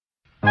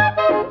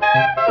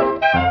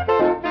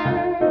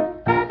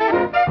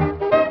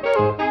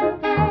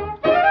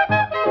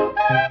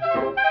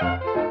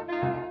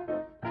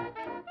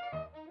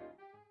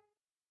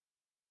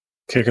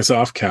kick us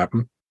off,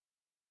 Captain.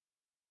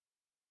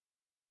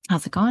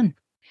 How's it going?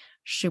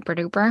 Super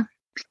duper.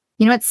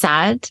 You know what's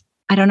sad?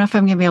 I don't know if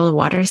I'm going to be able to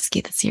water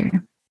ski this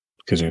year.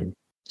 Because you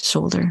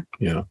shoulder.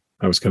 Yeah.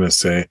 I was going to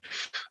say,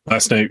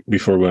 last night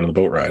before we went on the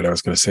boat ride, I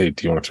was going to say,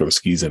 do you want to throw the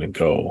skis in and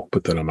go?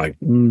 But then I'm like,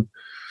 you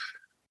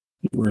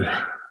were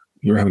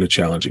having a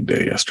challenging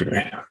day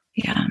yesterday.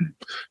 Yeah.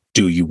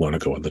 Do you want to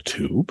go on the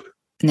tube?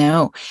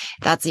 No,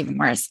 that's even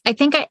worse. I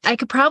think I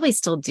could probably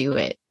still do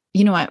it.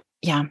 You know what?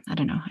 Yeah, I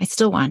don't know. I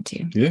still want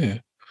to. Yeah.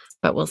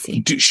 But we'll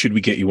see. Should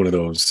we get you one of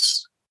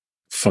those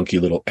funky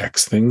little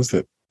X things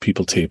that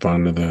people tape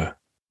onto their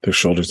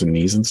shoulders and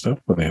knees and stuff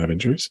when they have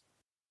injuries?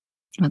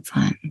 What's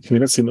that? Have you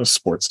not seen those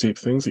sports tape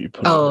things that you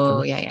put on?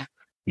 Oh, yeah.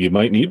 You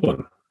might need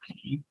one.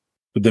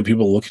 But then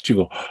people look at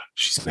you and go, oh,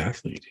 she's an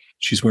athlete.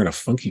 She's wearing a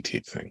funky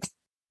tape thing.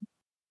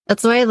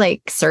 That's why I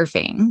like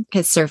surfing,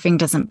 because surfing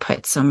doesn't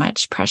put so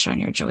much pressure on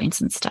your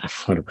joints and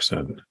stuff.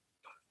 100%.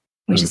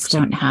 We just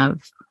don't have...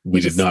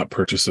 We did not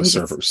purchase a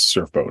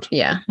surfboat.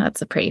 Yeah,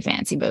 that's a pretty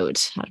fancy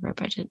boat out of our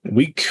budget.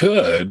 We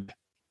could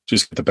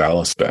just get the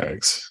ballast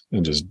bags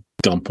and just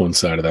dump one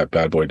side of that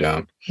bad boy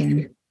down.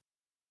 Yeah.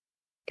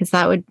 Because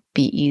that would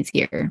be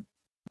easier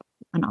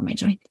on all my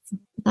joints.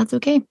 That's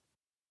okay.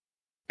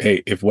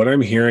 Hey, if what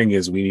I'm hearing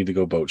is we need to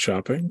go boat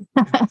shopping,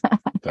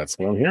 that's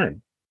what I'm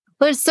hearing.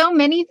 There's so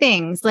many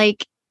things.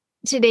 Like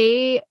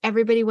today,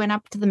 everybody went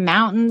up to the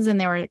mountains and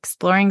they were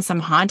exploring some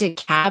haunted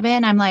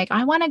cabin. I'm like,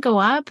 I want to go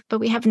up, but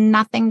we have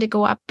nothing to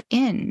go up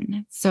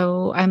in.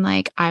 So I'm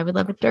like, I would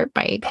love a dirt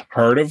bike.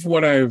 Part of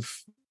what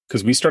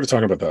because we started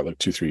talking about that like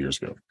 2-3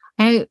 years ago.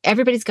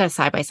 Everybody's got a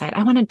side-by-side.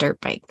 I want a dirt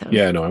bike though.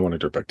 Yeah, no, I want a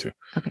dirt bike too.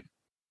 Okay.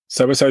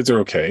 Side-by-sides are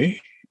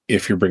okay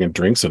if you're bringing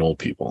drinks and old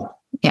people.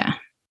 Yeah.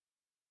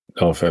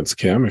 No offense,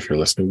 Kim, if you're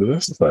listening to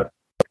this, but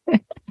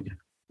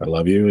I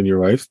love you and your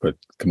wife, but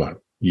come on,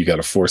 you got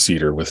a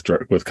 4-seater with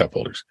cup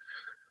holders.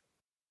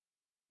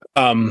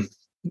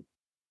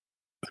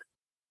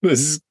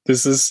 This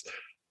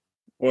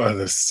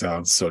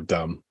sounds so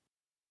dumb.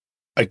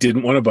 I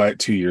didn't want to buy it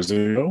 2 years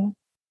ago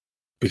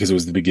because it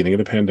was the beginning of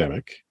the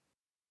pandemic.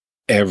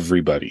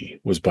 Everybody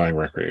was buying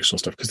recreational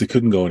stuff because they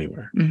couldn't go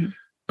anywhere. Mm-hmm.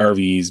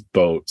 RVs,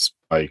 boats,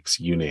 bikes,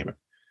 you name it.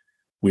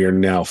 We are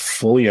now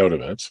fully out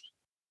of it,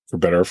 for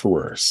better or for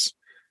worse.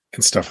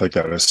 And stuff like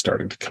that is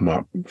starting to come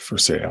up for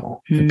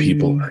sale, and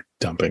people are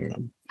dumping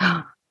them.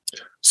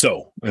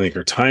 So I think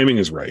our timing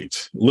is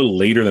right. A little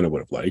later than I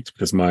would have liked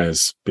because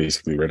Maya's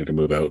basically ready to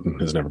move out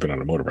and has never been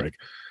on a motorbike.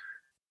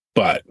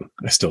 But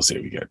I still say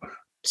we get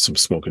some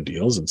smoking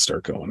deals and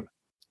start going.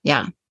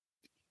 Yeah.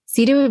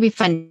 Sea-Doo would be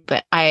fun,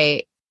 but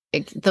I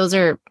would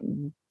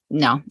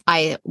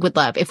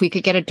love if we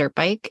could get a dirt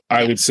bike.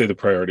 I would say the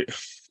priority.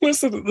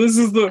 Listen, this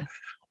is the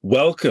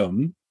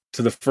welcome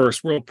to the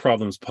First World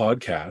Problems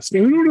podcast. I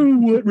don't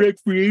know what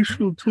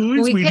recreational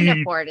toys we can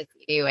need. afford a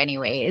Sea-Doo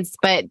anyways,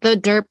 but the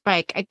dirt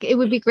bike, it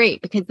would be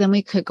great because then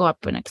we could go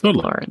up and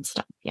explore and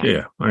stuff.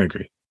 Yeah, I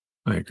agree.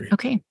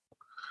 Okay.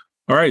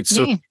 All right.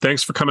 So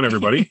Thanks for coming,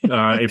 everybody.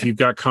 If you've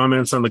got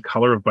comments on the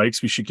color of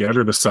bikes we should get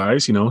or the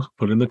size,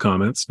 put it in the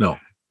comments. No.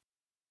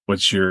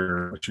 What's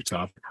your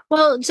topic?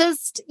 Well,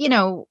 just,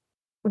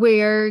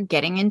 we're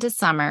getting into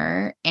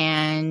summer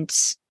and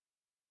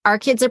our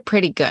kids are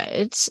pretty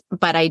good,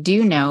 but I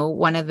do know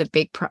one of the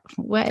big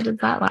what is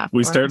that laugh?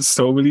 We start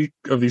so many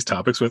of these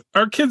topics with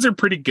our kids are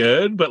pretty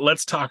good, but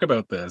let's talk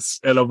about this.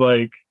 And I'm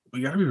like,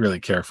 we got to be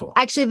really careful.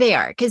 Actually, they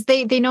are because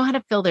they know how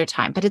to fill their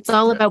time, but it's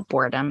all about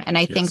boredom. And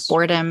I think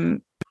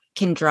boredom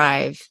can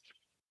drive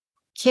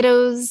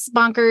kiddos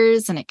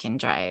bonkers and it can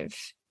drive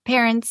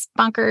parents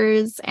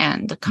bonkers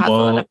and cause a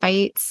lot of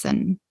fights.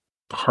 And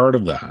part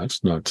of that,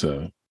 not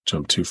to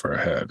jump too far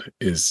ahead,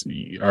 is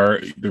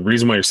the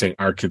reason why you're saying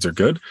our kids are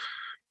good.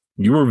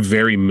 You were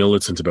very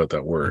militant about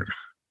that word,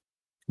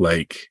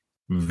 like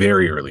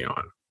very early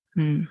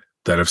on.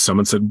 That if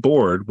someone said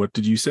bored, what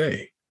did you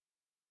say?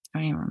 I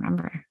don't even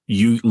remember.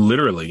 You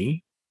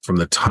literally, from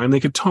the time they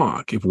could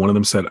talk, if one of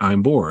them said,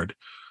 I'm bored,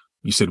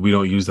 you said, we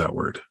don't use that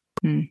word.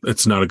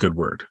 It's not a good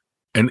word.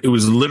 And it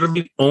was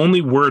literally the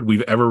only word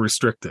we've ever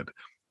restricted.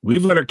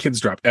 We've let our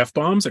kids drop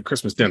F-bombs at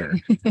Christmas dinner,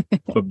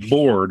 but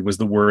bored was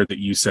the word that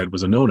you said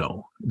was a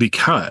no-no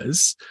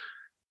because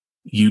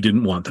you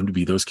didn't want them to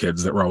be those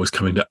kids that were always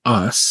coming to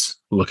us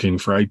looking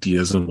for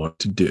ideas on what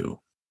to do.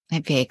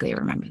 I vaguely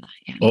remember that.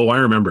 Yeah. Oh, I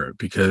remember it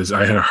because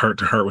I had a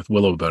heart-to-heart with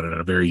Willow about it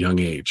at a very young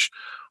age.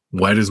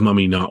 Why does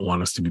mommy not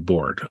want us to be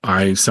bored?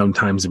 I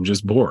sometimes am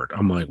just bored.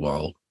 I'm like,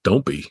 well,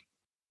 don't be,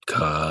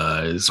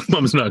 because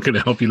mom's not going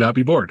to help you not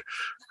be bored.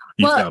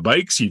 You've got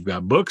bikes, you've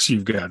got books,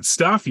 you've got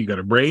stuff, you've got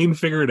a brain,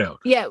 figure it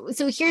out. Yeah.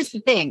 So here's the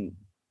thing.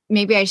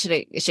 Maybe I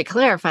should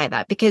clarify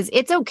that because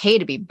it's okay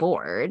to be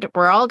bored.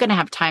 We're all going to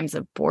have times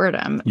of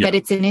boredom, but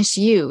it's an ish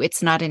you.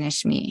 It's not an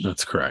ish me.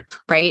 That's correct.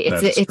 Right?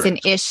 It's an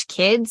ish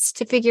kids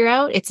to figure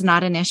out. It's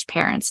not an ish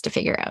parents to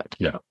figure out.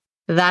 Yeah.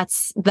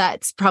 That's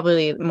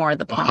probably more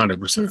the point.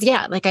 100%.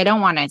 Yeah. Like I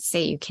don't want to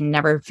say you can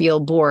never feel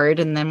bored.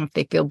 And then if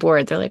they feel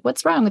bored, they're like,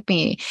 what's wrong with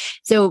me?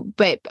 So,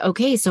 but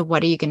okay. So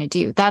what are you going to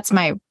do? That's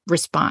my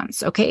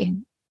response. Okay.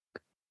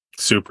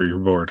 Super. You're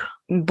bored.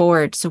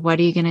 bored. So what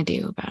are you going to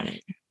do about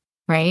it?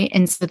 Right.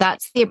 And so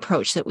that's the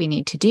approach that we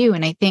need to do.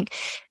 And I think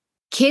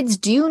kids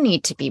do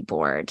need to be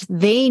bored.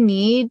 They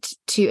need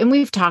to, and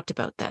we've talked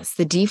about this,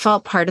 the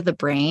default part of the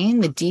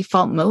brain, the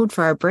default mode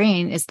for our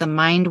brain is the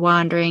mind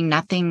wandering,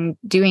 nothing,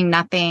 doing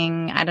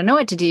nothing. I don't know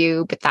what to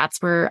do, but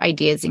that's where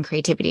ideas and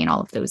creativity and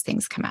all of those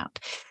things come out.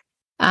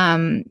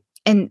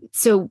 And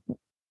so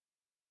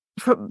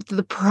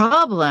the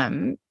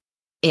problem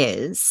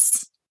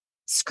is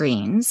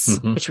screens,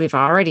 which we've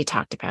already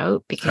talked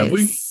about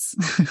because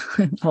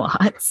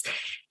lots.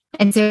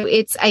 And so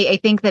I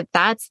think that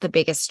that's the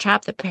biggest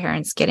trap that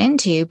parents get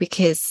into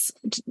because,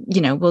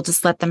 we'll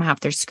just let them have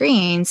their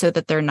screen so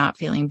that they're not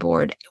feeling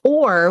bored,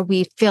 or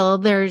we fill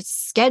their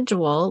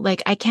schedule.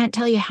 Like, I can't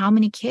tell you how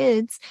many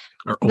kids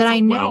that I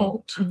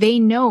know, they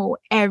know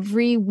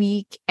every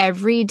week,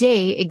 every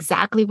day,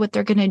 exactly what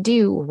they're going to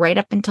do right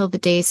up until the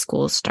day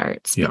school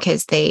starts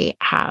because they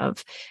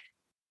have,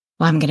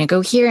 well, I'm going to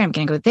go here, I'm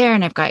going to go there,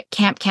 and I've got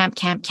camp.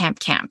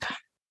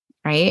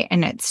 Right.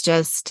 And it's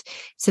just,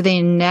 so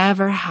they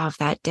never have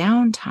that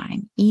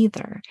downtime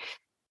either.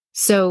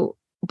 So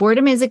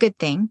boredom is a good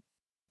thing,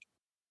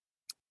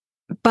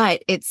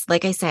 but it's,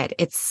 like I said,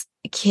 it's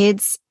a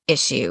kid's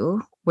issue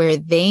where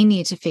they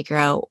need to figure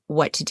out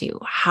what to do.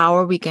 How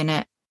are we going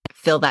to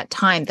fill that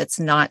time that's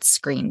not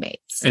screen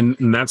based? And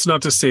that's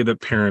not to say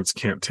that parents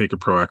can't take a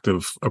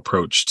proactive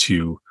approach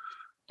to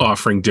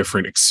offering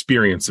different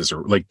experiences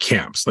or like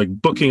camps, like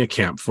booking a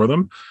camp for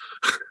them.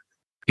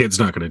 Kid's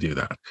not going to do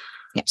that.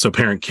 Yeah. So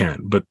parent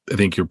can, but I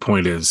think your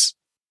point is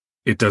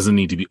it doesn't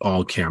need to be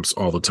all camps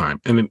all the time.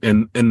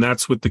 And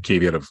that's with the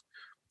caveat of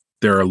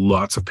there are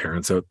lots of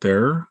parents out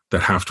there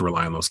that have to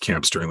rely on those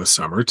camps during the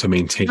summer to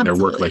maintain their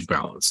work-life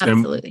balance.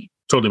 Absolutely. And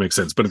totally makes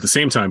sense. But at the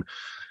same time,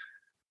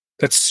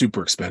 that's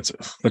super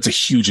expensive. That's a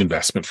huge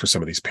investment for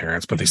some of these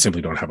parents, but they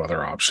simply don't have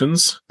other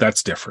options.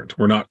 That's different.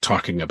 We're not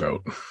talking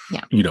about,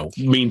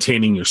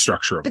 maintaining your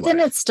structure of life. But then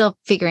it's still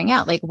figuring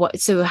out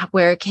so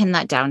where can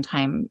that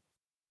downtime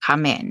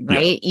come in,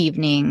 right? Yeah.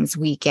 Evenings,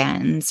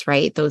 weekends,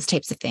 right? Those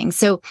types of things.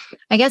 So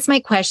I guess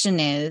my question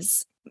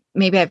is,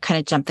 maybe I've kind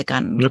of jumped the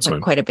gun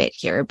quite a bit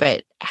here,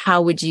 but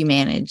how would you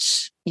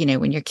manage,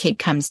 when your kid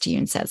comes to you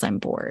and says, I'm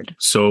bored?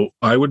 So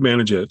I would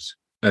manage it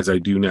as I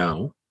do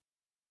now.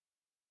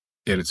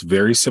 And it's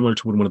very similar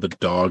to when one of the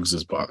dogs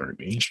is bothering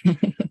me.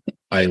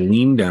 I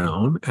lean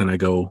down and I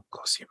go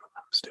see what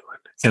Mom's doing.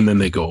 And then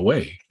they go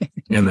away.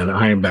 And then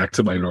I am back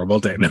to my normal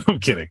day. No, I'm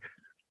kidding.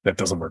 That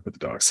doesn't work with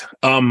the dogs.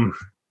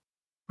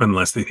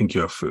 Unless they think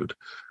you have food.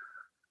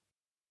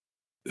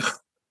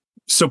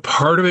 So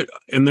part of it,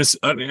 and this,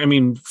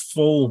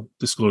 full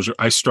disclosure,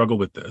 I struggle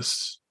with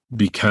this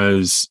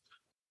because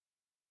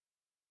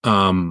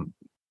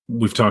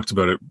we've talked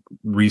about it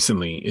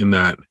recently in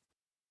that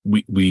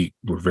we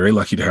were very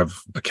lucky to have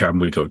a cabin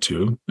we go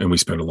to, and we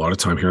spend a lot of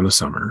time here in the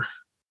summer,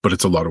 but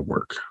it's a lot of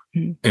work.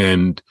 Mm-hmm.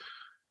 And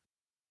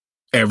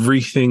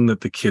everything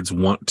that the kids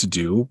want to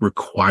do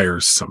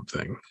requires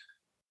something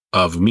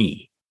of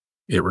me.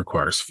 It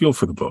requires fuel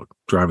for the boat,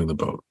 driving the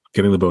boat,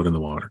 getting the boat in the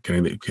water,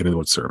 getting the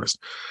boat serviced.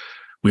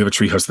 We have a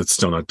treehouse that's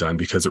still not done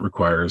because it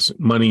requires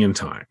money and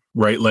time,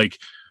 right?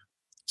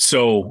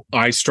 So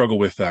I struggle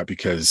with that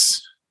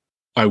because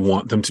I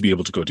want them to be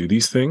able to go do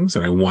these things,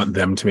 and I want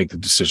them to make the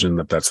decision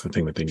that that's the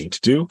thing that they need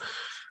to do.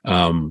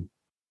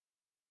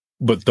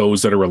 But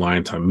those that are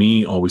reliant on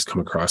me always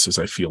come across as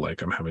I feel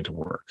like I'm having to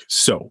work.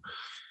 So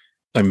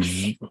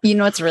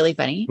what's really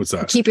funny? What's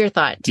that? Keep your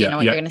thought. Do you know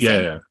what you're going to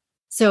say? Yeah.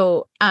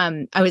 So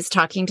I was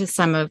talking to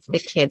some of the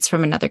kids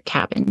from another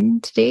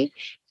cabin today,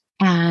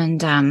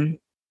 and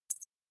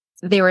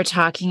they were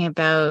talking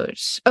about,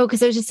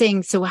 because I was just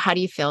saying, so how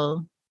do you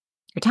fill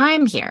your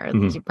time here?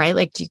 Mm-hmm. Right?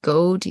 Like, do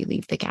you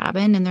leave the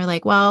cabin? And they're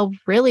like, well,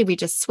 really, we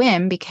just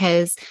swim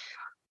because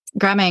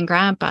Grandma and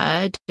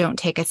Grandpa don't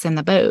take us in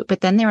the boat.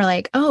 But then they were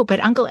like, oh, but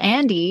Uncle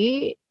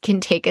Andy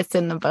can take us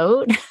in the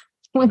boat.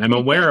 I'm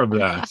aware of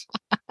that.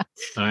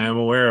 I am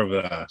aware of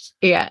that.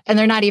 Yeah. And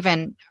they're not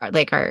even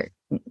like our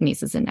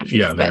nieces and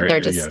nephews, but they're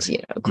just,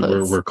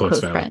 close, we're close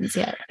friends.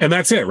 Yeah. And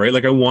that's it, right?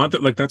 Like I want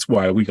that, that's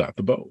why we got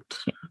the boat,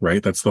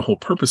 right? That's the whole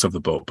purpose of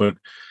the boat.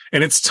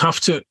 And it's tough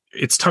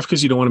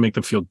because you don't want to make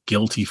them feel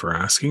guilty for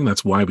asking.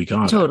 That's why we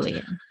got it.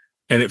 Totally.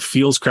 And it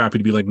feels crappy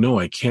to be like, no,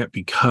 I can't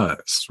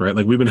because, right?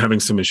 Like we've been having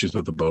some issues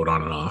with the boat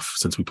on and off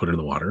since we put it in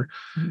the water.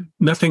 Mm-hmm.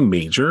 Nothing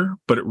major,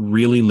 but it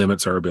really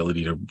limits our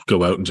ability to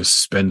go out and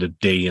just spend a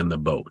day in the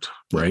boat,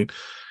 right?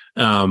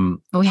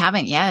 We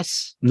haven't yet.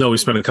 No, we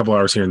spent a couple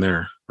hours here and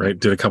there, right?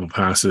 Did a couple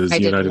passes.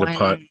 You and I did a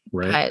putt,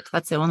 right? But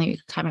that's the only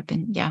time I've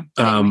been, yeah.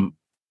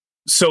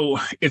 So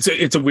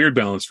it's a weird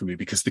balance for me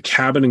because the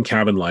cabin and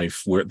cabin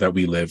life that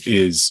we live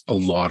is a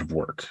lot of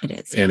work. It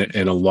is. And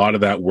a lot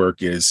of that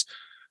work is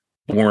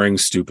boring,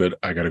 stupid.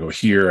 I got to go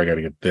here. I got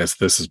to get this.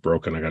 This is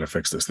broken. I got to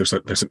fix this. There's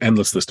an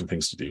endless list of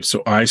things to do.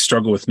 So I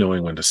struggle with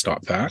knowing when to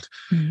stop that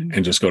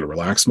and just go to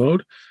relax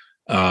mode.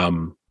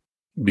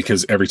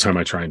 because every time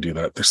I try and do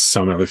that, there's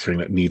some other thing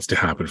that needs to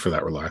happen for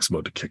that relax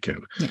mode to kick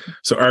in. Yeah.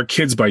 So our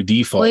kids by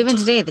default. Well, even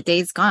today, the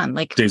day's gone.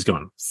 Like day's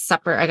gone.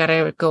 Supper. I got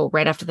to go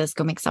right after this,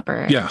 go make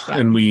supper. Yeah.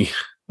 And we've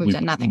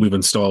done nothing. We've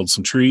installed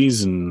some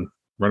trees and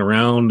run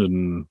around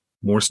and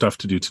more stuff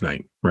to do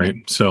tonight. Right.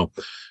 Mm-hmm. So,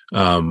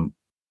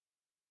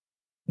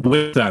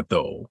 with that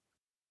though,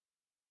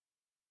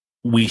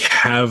 we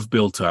have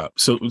built up.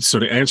 So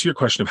to answer your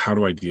question of how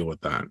do I deal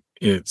with that?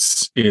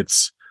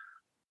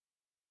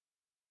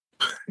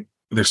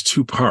 There's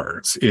two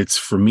parts.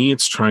 For me,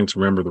 it's trying to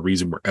remember the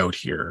reason we're out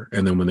here.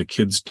 And then when the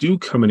kids do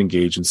come and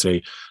engage and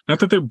say, not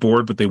that they're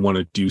bored, but they want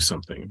to do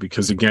something,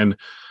 because again,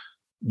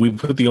 we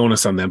put the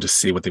onus on them to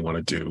say what they want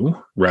to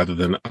do rather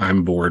than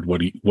I'm bored.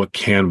 What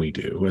can we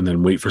do? And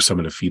then wait for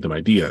someone to feed them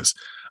ideas.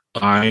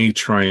 I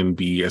try and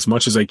be, as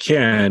much as I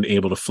can,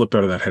 able to flip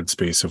out of that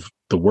headspace of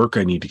the work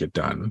I need to get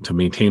done to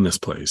maintain this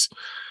place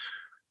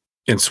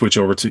and switch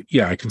over to,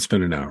 I can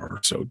spend an hour or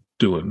so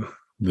doing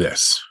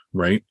this.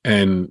 Right.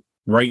 And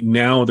right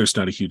now there's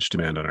not a huge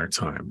demand on our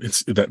time.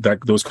 It's that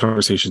those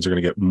conversations are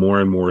going to get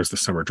more and more as the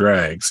summer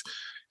drags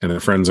and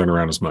their friends aren't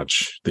around as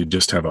much. They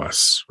just have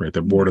us, right?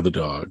 They're bored of the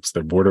dogs.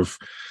 They're bored of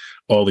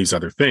all these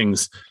other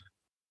things.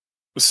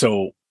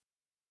 So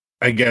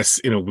I guess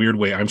in a weird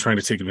way, I'm trying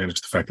to take advantage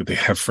of the fact that they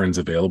have friends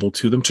available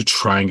to them to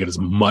try and get as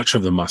much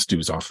of the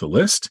must-dos off the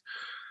list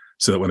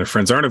so that when their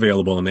friends aren't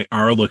available and they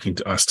are looking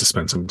to us to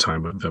spend some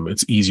time with them,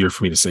 it's easier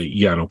for me to say,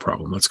 yeah, no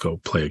problem. Let's go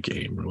play a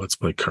game or let's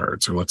play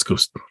cards or let's go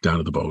down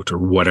to the boat or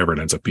whatever it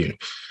ends up being.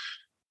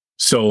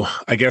 So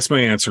I guess my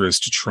answer is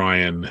to try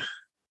and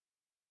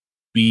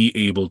be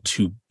able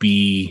to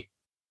be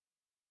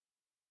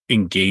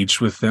engaged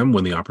with them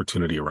when the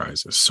opportunity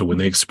arises. So when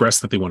they express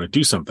that they want to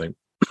do something,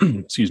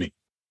 excuse me,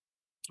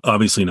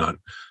 obviously not,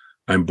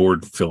 I'm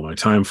bored, fill my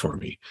time for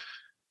me.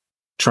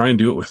 Try and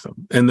do it with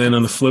them. And then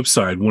on the flip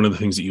side, one of the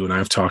things that you and I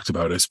have talked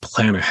about is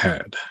plan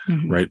ahead,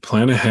 right?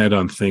 Plan ahead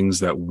on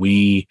things that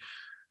we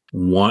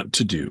want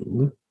to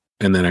do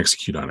and then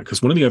execute on it.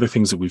 Because one of the other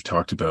things that we've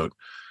talked about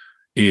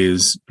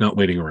is not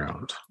waiting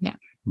around. Yeah.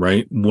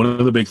 Right. One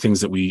of the big things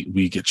that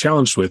we get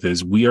challenged with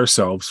is we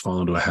ourselves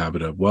fall into a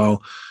habit of,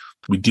 well,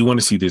 we do want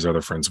to see these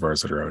other friends of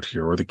ours that are out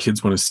here, or the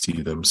kids want to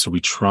see them. So we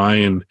try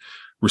and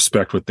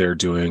respect what they're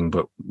doing,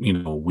 but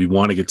we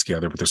want to get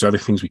together, but there's other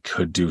things we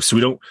could do. So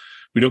we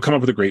don't come up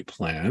with a great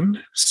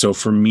plan. So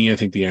for me, I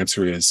think the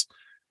answer is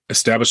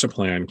establish a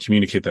plan,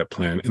 communicate that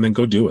plan, and then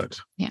go do it.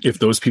 Yeah. If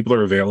those people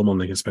are available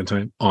and they can spend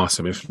time,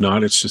 awesome. If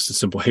not, it's just a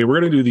simple, hey, we're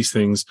going to do these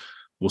things.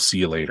 We'll see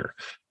you later.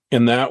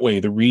 And that way,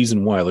 the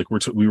reason why, like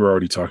we were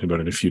already talking about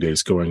in a few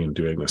days, going and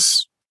doing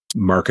this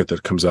market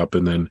that comes up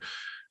and then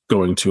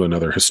going to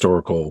another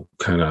historical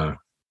kind of,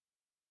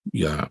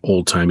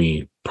 old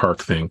timey park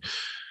thing.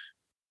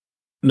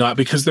 Not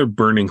because they're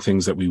burning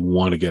things that we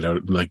want to get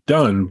out, like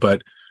done,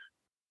 but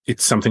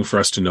it's something for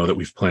us to know that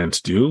we've planned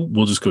to do.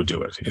 We'll just go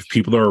do it. If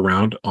people are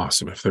around,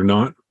 awesome. If they're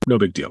not, no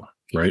big deal,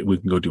 right? We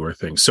can go do our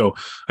thing. So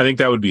I think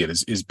that would be it,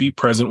 is be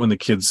present when the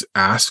kids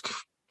ask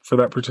for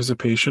that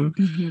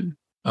participation.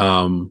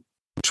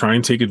 Try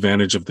and take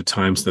advantage of the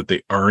times that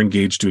they are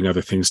engaged doing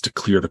other things to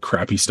clear the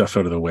crappy stuff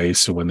out of the way.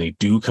 So when they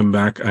do come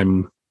back,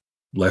 I'm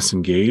less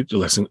engaged,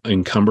 less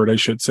encumbered, I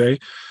should say.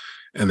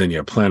 And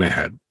then, plan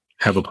ahead.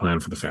 Have a plan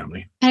for the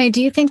family. And I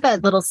do think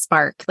that little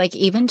spark, like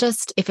even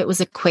just if it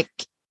was a quick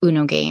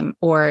Uno game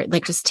or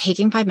like just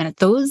taking 5 minutes,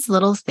 those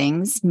little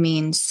things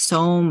mean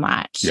so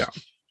much. Yeah.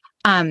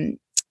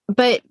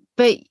 But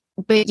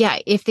yeah,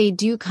 if they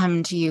do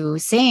come to you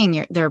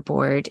saying they're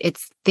bored,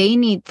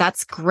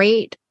 that's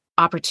great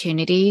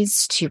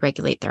opportunities to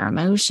regulate their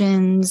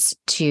emotions,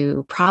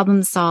 to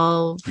problem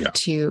solve,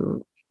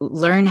 to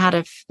learn how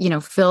to,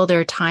 fill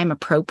their time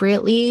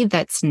appropriately.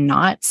 That's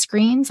not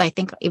screens. I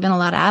think even a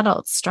lot of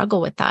adults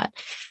struggle with that.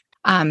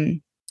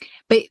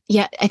 But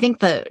yeah, I think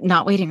the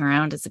not waiting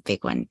around is a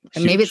big one.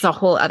 And maybe it's a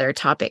whole other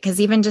topic,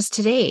 because even just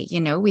today,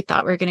 we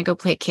thought we were going to go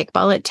play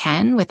kickball at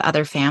 10 with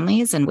other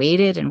families and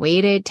waited,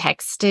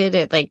 texted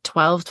at like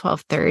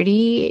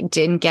 12:30,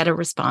 didn't get a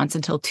response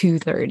until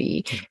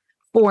 2:30,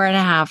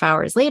 4.5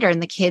 hours later.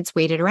 And the kids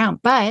waited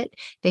around, but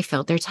they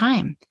filled their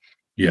time.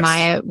 Yes.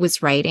 Maya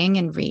was writing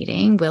and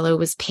reading. Willow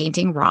was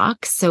painting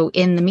rocks. So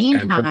in the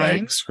meantime, and her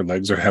legs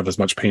have as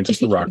much paint as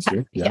the rocks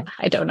do. Yeah.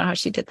 I don't know how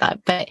she did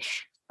that, but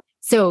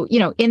so,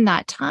 in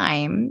that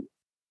time,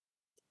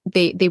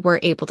 they were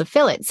able to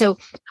fill it. So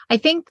I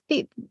think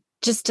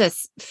just to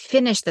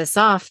finish this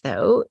off,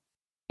 though,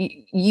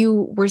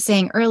 you were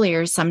saying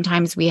earlier,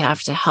 sometimes we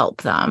have to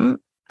help them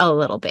a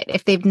little bit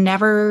if they've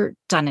never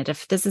done it.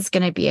 If this is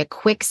going to be a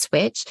quick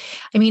switch,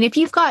 I mean, if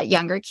you've got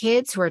younger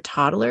kids who are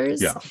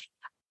toddlers,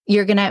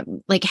 you're going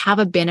to have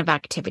a bin of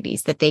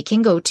activities that they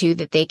can go to,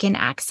 that they can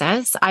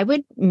access. I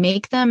would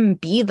make them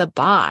be the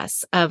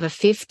boss of a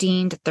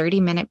 15 to 30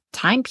 minute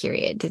time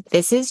period.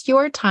 This is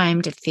your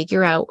time to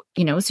figure out,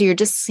 so you're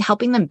just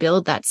helping them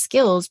build that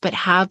skills, but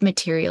have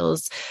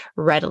materials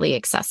readily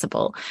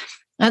accessible.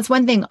 That's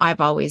one thing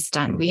I've always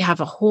done. We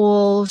have a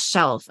whole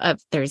shelf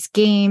there's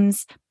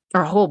games,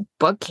 or a whole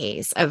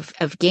bookcase of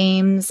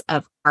games,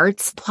 of art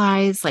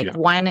supplies. Like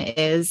one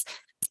is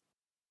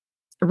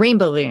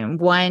rainbow loom,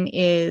 one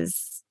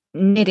is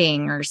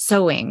knitting or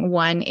sewing,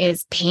 one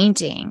is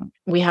painting.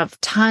 We have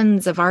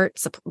tons of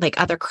art, like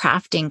other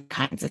crafting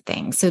kinds of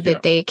things, so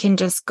that they can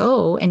just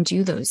go and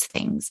do those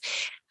things.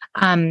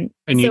 And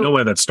you know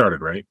why that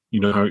started, right?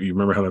 You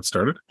remember how that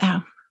started?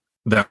 Oh.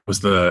 That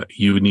was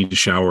you would need to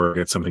shower or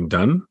get something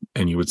done,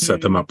 and you would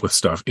set them up with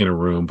stuff in a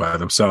room by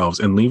themselves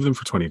and leave them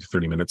for 20 to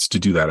 30 minutes to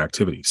do that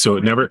activity. So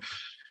it never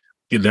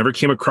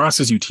came across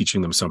as you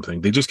teaching them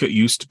something. They just get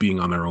used to being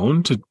on their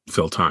own to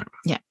fill time.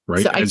 Yeah.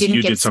 Right. So I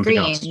didn't get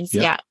screens.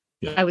 Yeah.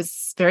 I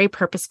was very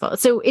purposeful.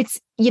 So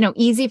it's,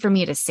 easy for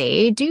me to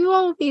say, do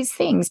all of these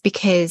things,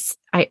 because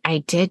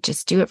I did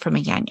just do it from a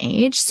young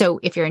age. So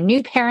if you're a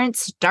new parent,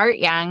 start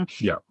young,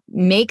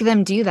 make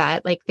them do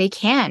that. Like they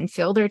can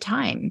fill their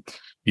time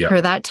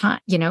for that time,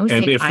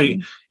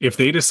 And if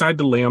they decide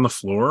to lay on the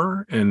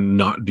floor and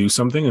not do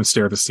something and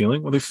stare at the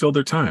ceiling, well, they filled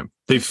their time.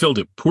 They filled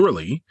it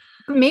poorly.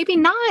 Maybe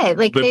not.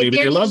 Like they're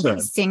they love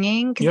that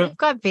singing, because we've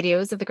got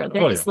videos of the girls.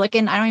 They're just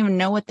looking. I don't even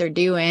know what they're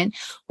doing.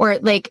 Or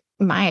like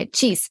Maya,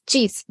 cheese.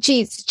 She's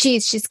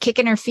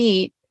kicking her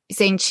feet,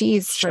 saying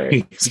cheese.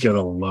 She's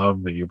gonna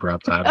love that you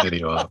brought that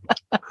video up.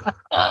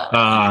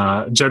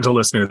 Gentle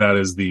listener, that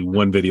is the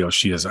one video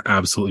she is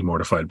absolutely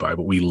mortified by,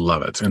 but we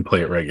love it and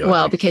play it regularly.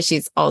 Well, because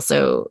she's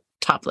also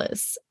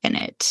topless in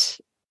it.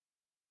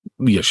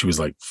 Yeah, she was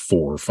like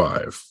 4 or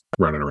 5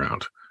 running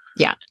around.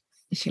 Yeah.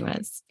 She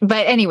was.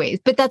 But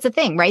anyways, that's the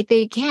thing, right?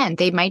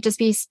 They might just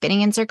be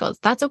spinning in circles.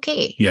 That's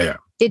okay. Yeah.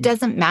 It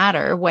doesn't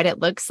matter what it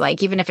looks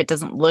like, even if it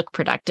doesn't look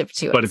productive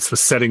to us. But it's the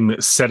setting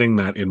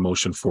that in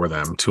motion for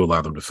them to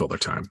allow them to fill their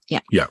time. Yeah.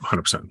 Yeah,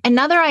 100%.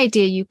 Another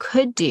idea you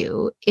could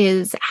do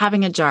is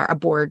having a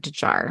board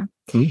jar.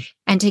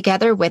 And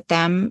together with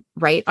them,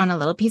 write on a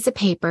little piece of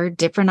paper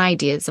different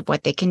ideas of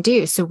what they can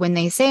do. So when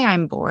they say,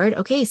 I'm bored,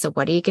 okay, so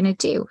what are you going to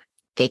do?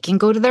 They can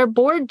go to their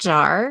board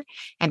jar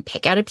and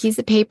pick out a piece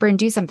of paper and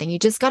do something. You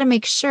just got to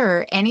make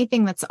sure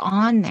anything that's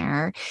on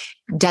there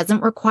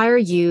doesn't require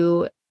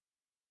you.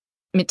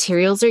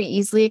 Materials are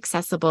easily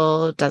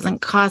accessible, doesn't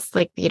cost,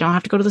 like you don't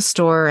have to go to the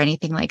store or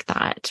anything like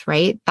that,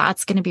 right?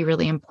 That's going to be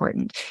really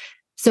important.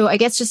 So I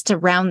guess just to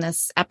round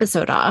this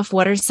episode off,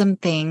 what are some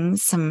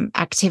things, some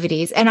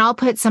activities, and I'll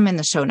put some in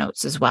the show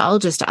notes as well,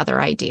 just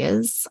other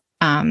ideas,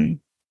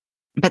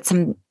 but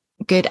some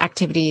good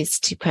activities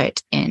to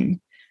put in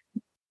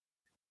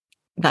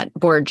that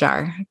board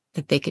jar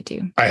that they could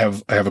do. I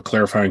have a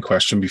clarifying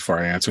question before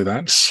I answer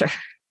that. Sure.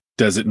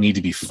 Does it need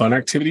to be fun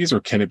activities or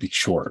can it be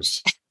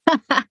chores?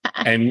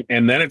 and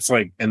then it's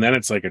like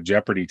a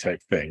Jeopardy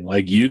type thing.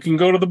 Like you can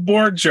go to the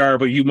board jar,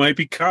 but you might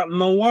be cutting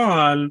the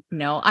lawn.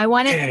 No, I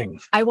want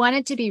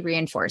it to be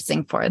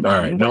reinforcing for them. All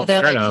right, no,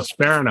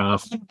 fair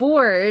enough.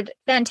 Bored,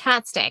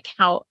 fantastic.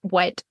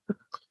 What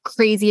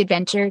crazy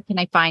adventure can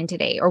I find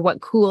today? Or what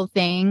cool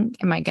thing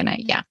am I gonna?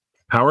 Yeah.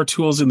 Power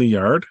tools in the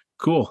yard.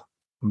 Cool.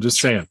 I'm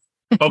just saying.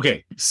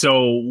 Okay,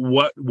 so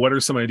what are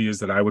some ideas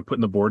that I would put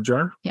in the board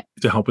jar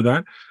to help with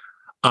that?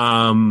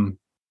 I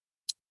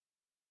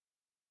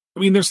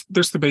mean, there's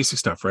the basic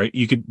stuff, right?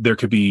 There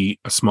could be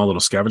a small little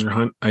scavenger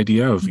hunt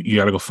idea of you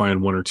got to go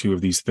find 1 or 2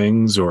 of these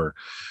things, or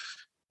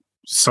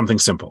something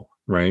simple,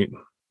 right?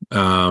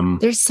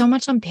 There's so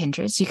much on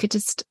Pinterest. You could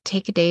just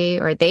take a day,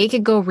 or they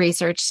could go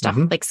research stuff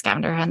like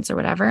scavenger hunts or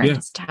whatever, and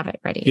just have it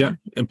ready. Yeah,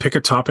 and pick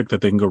a topic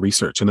that they can go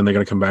research, and then they got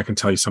to come back and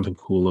tell you something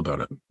cool about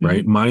it,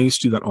 right? Maya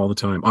used to do that all the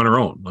time on her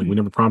own. Like we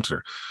never prompted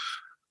her.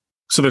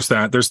 So there's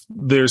that. There's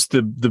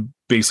the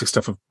basic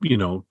stuff of,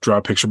 draw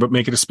a picture, but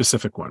make it a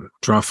specific one.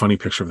 Draw a funny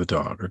picture of the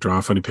dog, or draw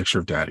a funny picture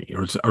of daddy,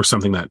 or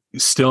something that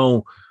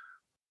still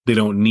they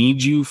don't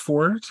need you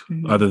for it,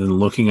 other than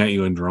looking at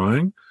you and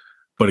drawing.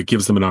 But it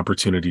gives them an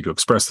opportunity to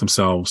express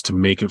themselves, to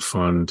make it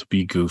fun, to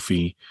be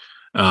goofy.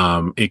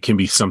 It can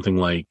be something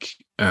like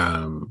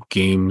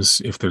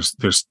games, if there's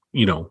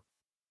and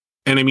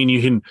I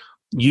mean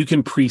you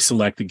can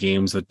pre-select the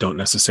games that don't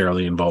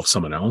necessarily involve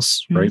someone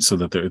else, right? So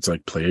that it's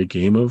like play a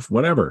game of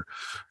whatever.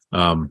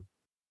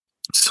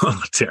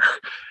 Solitaire.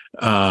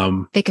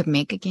 They could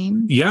make a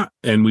game. Yeah,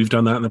 and we've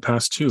done that in the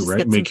past too,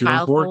 right? Make your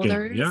own board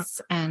game. Yeah.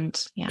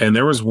 And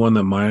there was one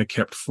that Maya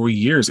kept for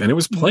years, and it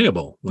was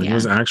playable. Like it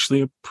was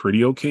actually a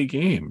pretty okay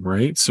game,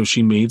 right? So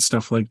she made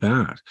stuff like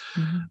that.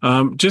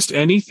 Just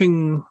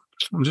anything.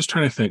 I'm just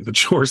trying to think. The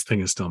chores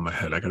thing is still in my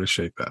head. I got to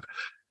shake that.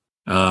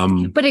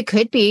 But it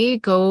could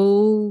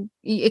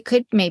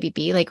maybe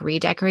be like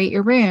redecorate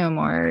your room,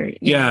 or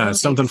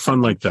something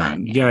fun like that.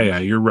 Yeah,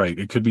 you're right.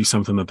 It could be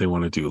something that they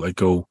want to do, like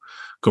go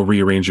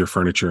rearrange your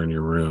furniture in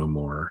your room,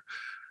 or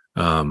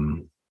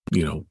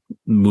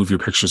move your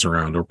pictures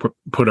around, or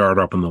put art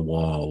up on the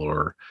wall,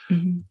 or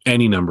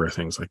any number of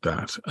things like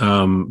that.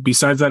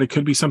 Besides that, it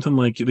could be something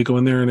like they go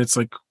in there and it's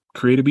like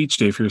create a beach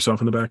day for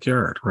yourself in the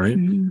backyard, right?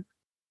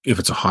 If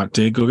it's a hot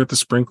day, go get the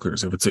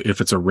sprinklers.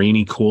 If it's a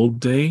rainy, cold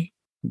day,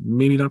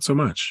 maybe not so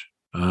much.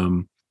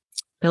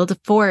 Build a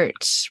fort,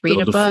 read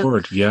a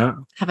book.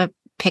 Have a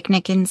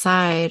picnic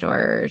inside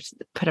or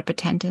put up a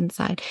tent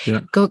inside. Yeah.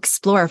 Go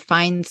explore,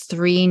 find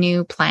 3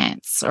 new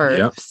plants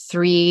or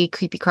 3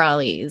 creepy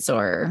crawlies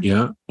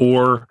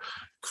or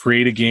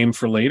create a game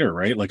for later,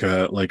 right? Like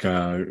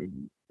a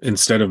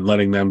instead of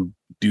letting them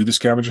do the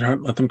scavenger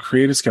hunt, let them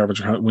create a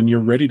scavenger hunt when you're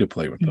ready to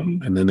play with them.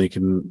 And then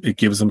it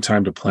gives them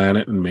time to plan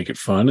it and make it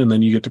fun. And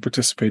then you get to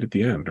participate at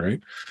the end,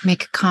 right?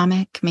 Make a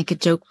comic, make a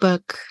joke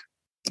book.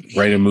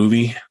 Write a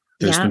movie.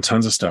 There's been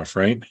tons of stuff,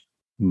 right?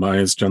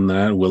 Maya's done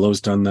that. Willow's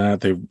done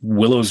that.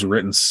 Willow's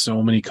written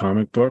so many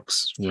comic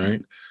books,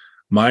 right?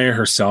 Maya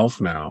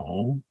herself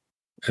now,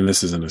 and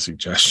this isn't a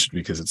suggestion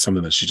because it's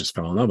something that she just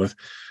fell in love with,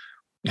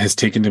 has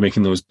taken to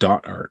making those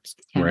dot arts,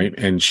 right?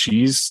 And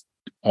she's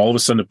all of a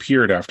sudden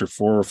appeared after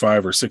 4 or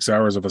 5 or 6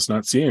 hours of us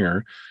not seeing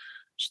her.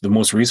 The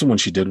most recent one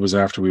she did was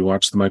after we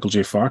watched the Michael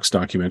J. Fox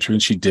documentary,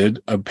 and she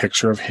did a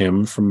picture of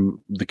him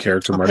from the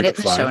character Marty McFly. Put it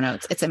in the show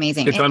notes. It's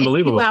amazing. It's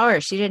unbelievable. 2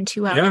 hours. She did in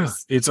 2 hours.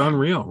 Yeah, it's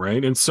unreal,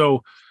 right? And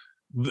so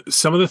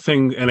some of the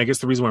things, and I guess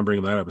the reason why I'm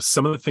bringing that up is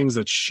some of the things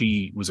that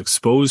she was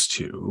exposed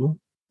to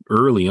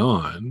early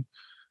on,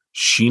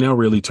 she now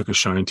really took a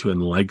shine to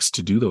and likes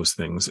to do those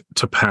things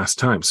to pass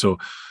time. So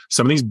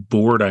some of these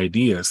bored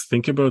ideas,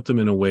 think about them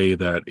in a way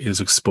that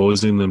is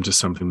exposing them to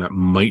something that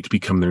might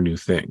become their new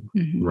thing,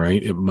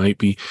 right? It might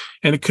be,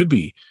 and it could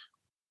be,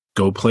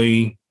 go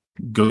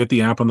get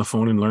the app on the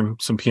phone and learn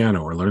some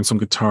piano or learn some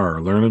guitar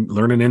or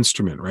learn an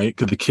instrument, right?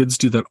 Because the kids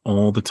do that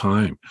all the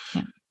time.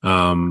 Yeah.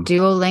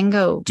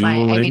 Duolingo.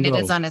 Duolingo. I mean, it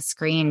is on a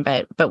screen,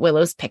 but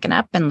Willow's picking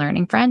up and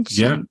learning French.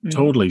 Yeah,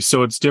 totally.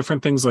 So it's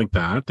different things like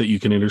that you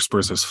can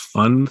intersperse as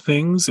fun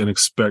things and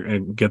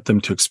get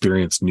them to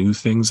experience new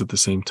things at the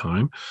same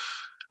time.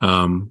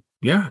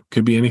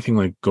 Could be anything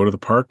like go to the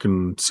park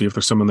and see if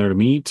there's someone there to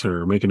meet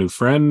or make a new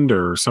friend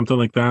or something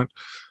like that.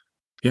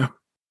 Yeah,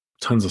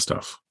 tons of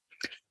stuff.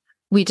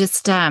 We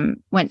just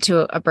went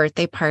to a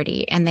birthday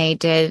party and they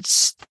did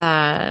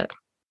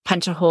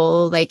punch a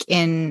hole like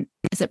in,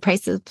 is it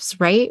Price is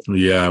Right?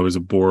 Yeah, it was a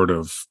board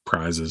of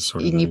prizes.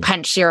 Sort of and you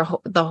punch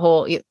the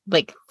hole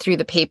like through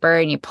the paper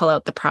and you pull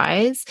out the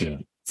prize. Yeah.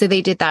 So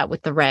they did that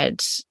with the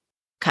red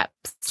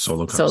cups,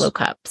 solo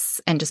cups,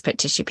 and just put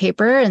tissue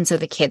paper. And so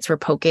the kids were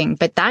poking,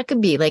 but that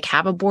could be like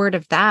have a board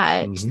of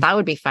that. That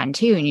would be fun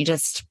too. And you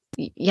just,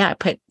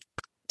 put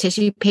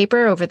tissue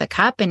paper over the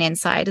cup and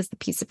inside is the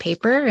piece of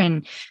paper.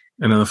 And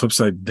on the flip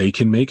side, they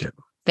can make it.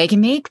 They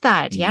can make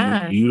that.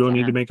 Yeah. You don't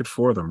need to make it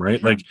for them, right?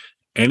 Yeah. Like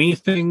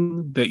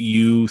anything that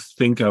you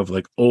think of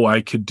like, oh,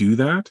 I could do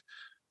that.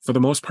 For the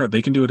most part,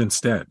 they can do it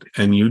instead.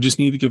 And you just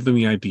need to give them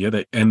the idea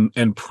that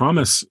and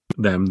promise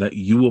them that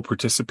you will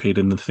participate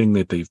in the thing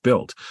that they've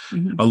built.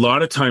 A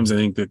lot of times I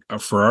think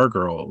that for our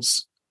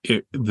girls,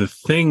 the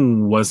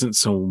thing wasn't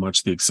so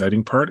much the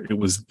exciting part. It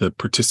was the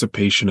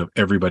participation of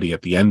everybody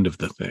at the end of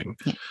the thing.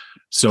 Yeah.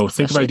 So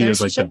think of ideas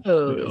like that.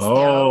 Oh, they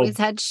always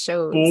had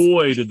shows.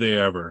 Boy, did they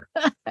ever.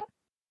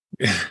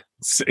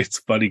 It's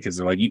funny because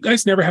they're like, you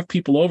guys never have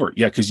people over.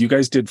 Yeah, because you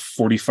guys did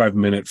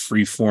 45-minute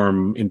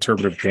freeform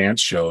interpretive dance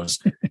shows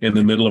in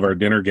the middle of our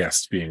dinner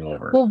guests being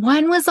over. Well,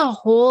 one was a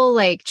whole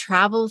like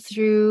travel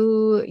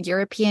through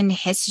European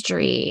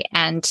history.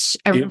 And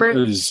I remember it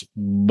was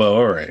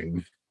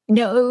boring.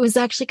 No, it was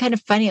actually kind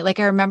of funny. Like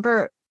I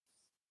remember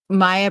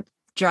Maya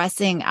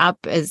dressing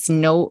up as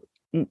noble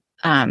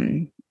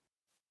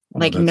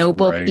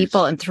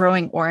people and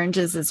throwing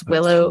oranges as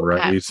Willow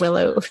at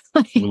Willow.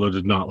 Willow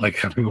did not like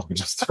having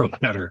oranges thrown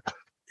at her.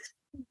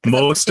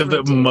 Most of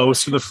the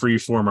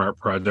freeform art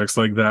projects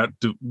like that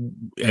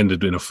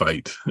ended in a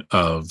fight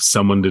of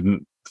someone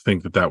didn't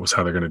think that was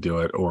how they're going to do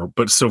it,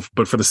 but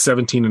for the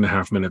 17 and a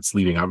half minutes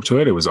leading up to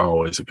it, it was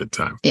always a good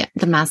time. Yeah,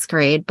 the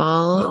masquerade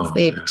ball,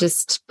 they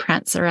just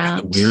prance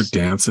around. And the weird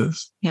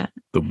dances. Yeah,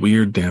 the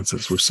weird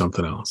dances were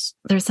something else.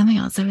 There's something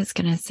else I was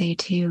going to say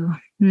too.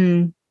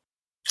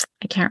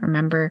 I can't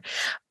remember.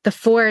 The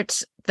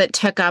fort that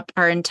took up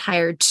our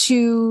entire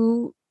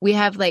we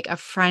have like a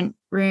front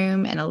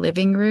room and a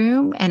living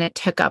room, and it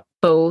took up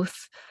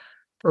both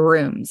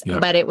rooms,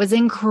 but it was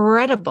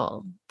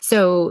incredible.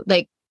 So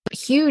like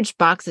huge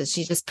boxes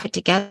she just put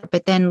together,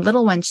 but then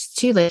little ones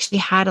too. Like she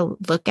had a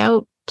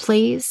lookout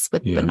place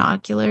with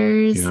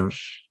binoculars. Yeah.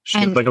 She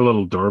had like a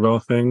little doorbell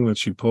thing that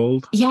she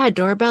pulled. Yeah,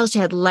 doorbell. She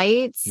had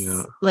lights,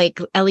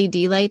 like LED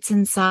lights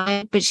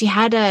inside, but she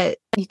had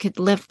you could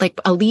lift like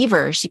a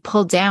lever she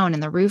pulled down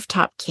and the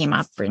rooftop came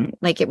up, and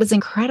like it was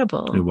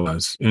incredible. It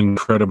was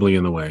incredibly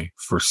in the way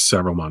for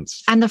several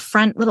months. And the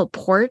front little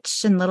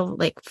porch and little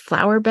like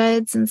flower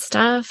beds and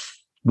stuff.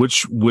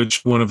 Which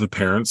one of the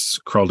parents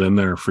crawled in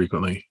there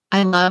frequently?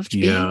 I loved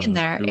being in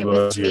there. It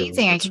was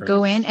amazing. I could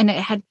go in and it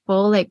had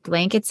full like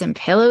blankets and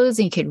pillows,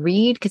 and you could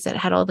read because it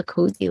had all the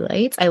cozy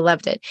lights. I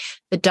loved it.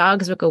 The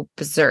dogs would go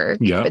berserk,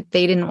 but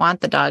they didn't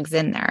want the dogs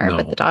in there,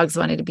 but the dogs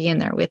wanted to be in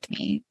there with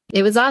me.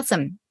 It was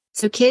awesome.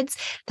 So kids,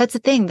 that's the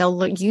thing.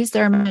 They'll use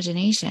their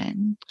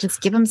imagination.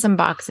 Just give them some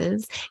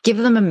boxes, give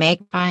them a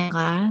magnifying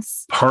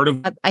glass.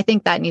 I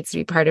think that needs to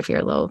be part of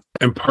your little.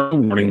 And part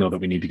of the warning though that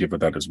we need to give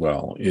with that as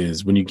well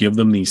is when you give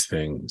them these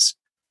things,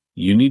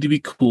 you need to be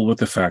cool with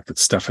the fact that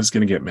stuff is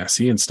going to get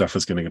messy and stuff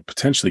is going to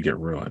potentially get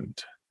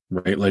ruined,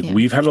 right? Like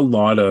we've had a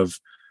lot of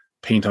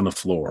paint on the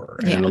floor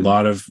and a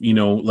lot of,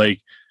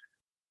 like,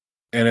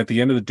 and at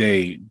the end of the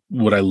day,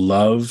 would I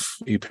love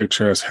a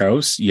picturesque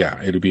house?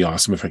 Yeah, it'd be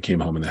awesome if I came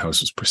home and the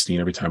house was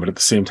pristine every time. But at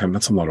the same time,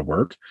 that's a lot of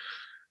work.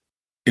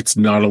 It's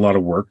not a lot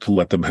of work to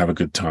let them have a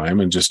good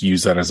time and just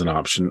use that as an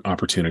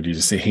opportunity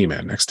to say, hey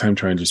man, next time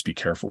try and just be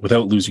careful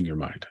without losing your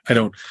mind. I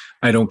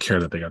don't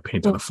care that they got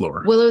paint on the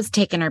floor. Willow's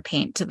taken her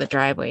paint to the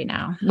driveway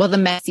now. Well, the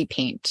messy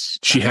paint.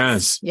 She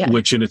has,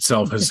 which in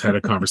itself has had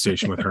a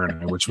conversation with her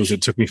and I, which was,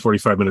 it took me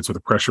 45 minutes with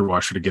a pressure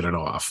washer to get it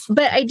off.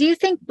 But I do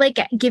think like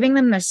giving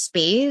them the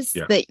space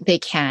that they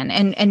can,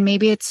 and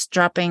maybe it's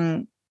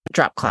dropping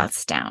drop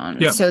cloths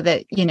down so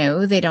that,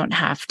 they don't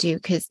have to,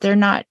 because they're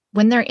not,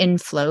 when they're in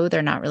flow,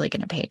 they're not really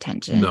going to pay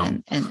attention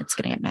and it's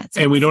going to get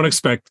messy. And we don't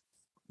expect,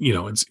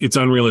 it's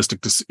unrealistic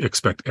to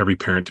expect every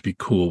parent to be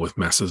cool with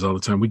messes all the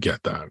time. We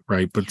get that,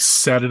 right? But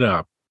set it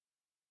up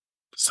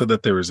so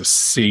that there is a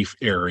safe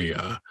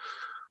area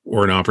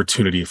or an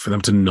opportunity for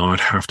them to not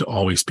have to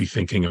always be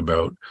thinking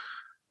about,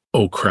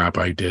 oh crap,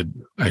 I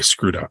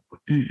screwed up.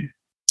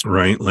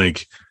 Right?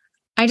 Like,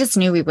 I just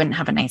knew we wouldn't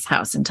have a nice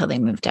house until they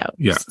moved out.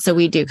 Yeah. So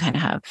we do kind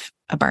of have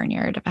a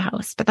barnyard of a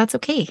house, but that's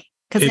okay.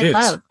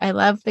 Because I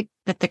love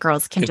that the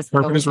girls can just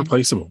carpet is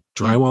replaceable.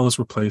 Drywall is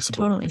replaceable.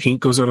 Totally. Paint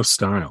goes out of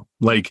style.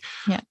 Like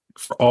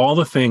for all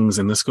the things,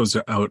 and this goes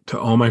out to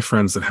all my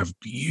friends that have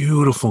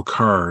beautiful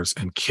cars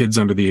and kids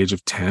under the age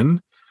of 10,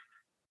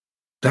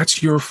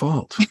 that's your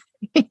fault.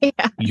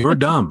 You're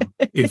dumb.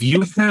 If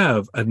you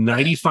have a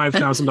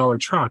 $95,000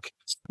 truck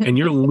and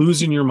you're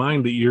losing your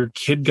mind that your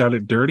kid got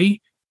it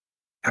dirty,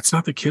 that's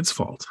not the kid's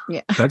fault.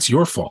 Yeah. That's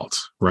your fault,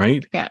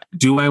 right? Yeah.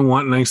 Do I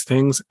want nice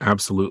things?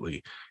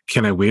 Absolutely.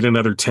 Can I wait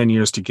another 10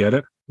 years to get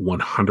it?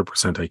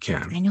 100% I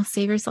can. And you'll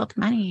save yourself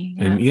money.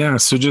 Yeah.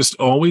 And so just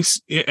always,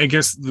 I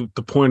guess the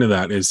point of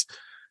that is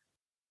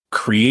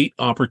create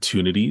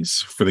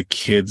opportunities for the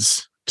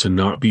kids to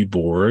not be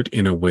bored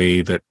in a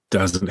way that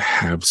doesn't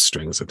have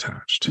strings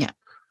attached. Yeah.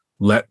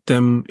 Let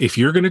them, if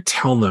you're going to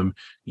tell them,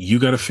 you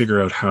got to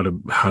figure out how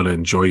to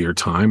enjoy your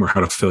time or how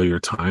to fill your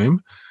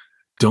time.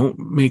 Don't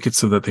make it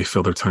so that they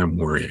fill their time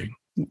worrying,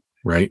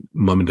 right?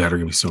 Mom and dad are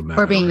going to be so mad.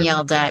 Or being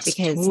yelled at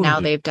because now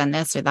they've done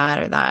this or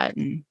that or that.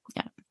 And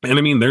And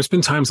I mean, there's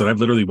been times that I've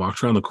literally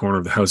walked around the corner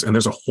of the house and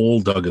there's a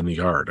hole dug in the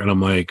yard. And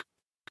I'm like,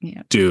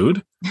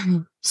 dude,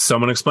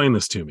 someone explain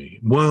this to me.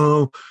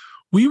 Well,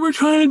 we were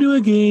trying to do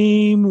a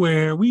game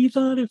where we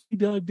thought if we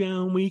dug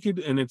down, we could.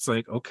 And it's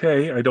like,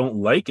 okay, I don't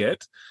like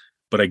it,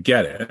 but I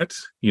get it.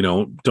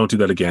 Don't do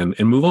that again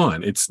and move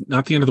on. It's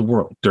not the end of the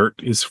world. Dirt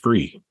is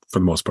free for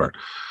the most part.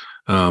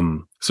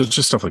 So it's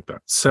just stuff like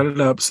that. Set it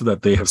up so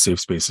that they have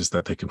safe spaces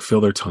that they can fill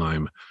their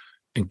time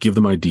and give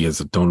them ideas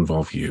that don't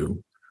involve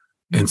you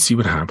and see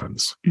what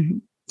happens. Mm-hmm.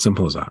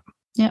 Simple as that.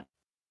 Yeah.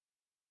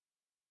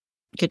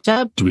 Good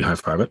job. Do we high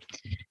five it?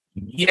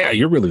 Yeah,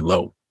 you're really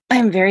low.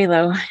 I'm very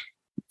low.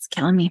 It's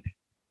killing me.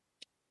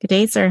 Good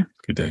day, sir.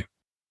 Good day.